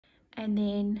and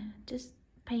then just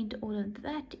paint all of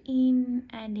that in.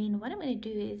 And then what I'm going to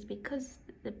do is, because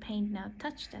the paint now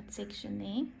touched that section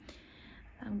there,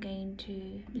 I'm going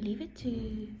to leave it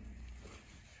to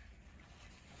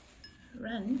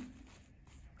run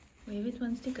wherever it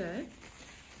wants to go.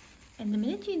 And the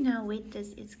minute you now wet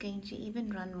this, it's going to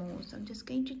even run more. So I'm just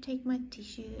going to take my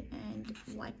tissue and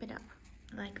wipe it up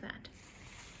like that.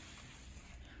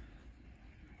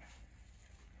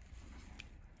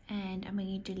 And I'm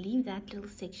going to leave that little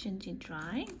section to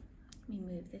dry. Let me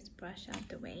move this brush out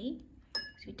the way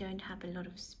so we don't have a lot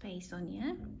of space on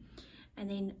here. And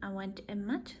then I want a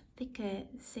much thicker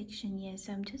section here,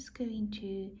 so I'm just going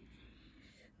to,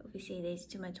 obviously there's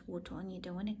too much water on, you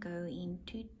don't want to go in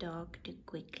too dark too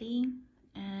quickly,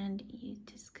 and you're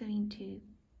just going to,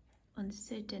 on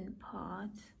certain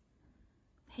parts,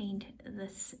 paint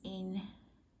this in.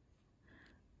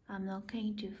 I'm not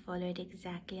going to follow it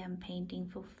exactly, I'm painting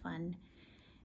for fun,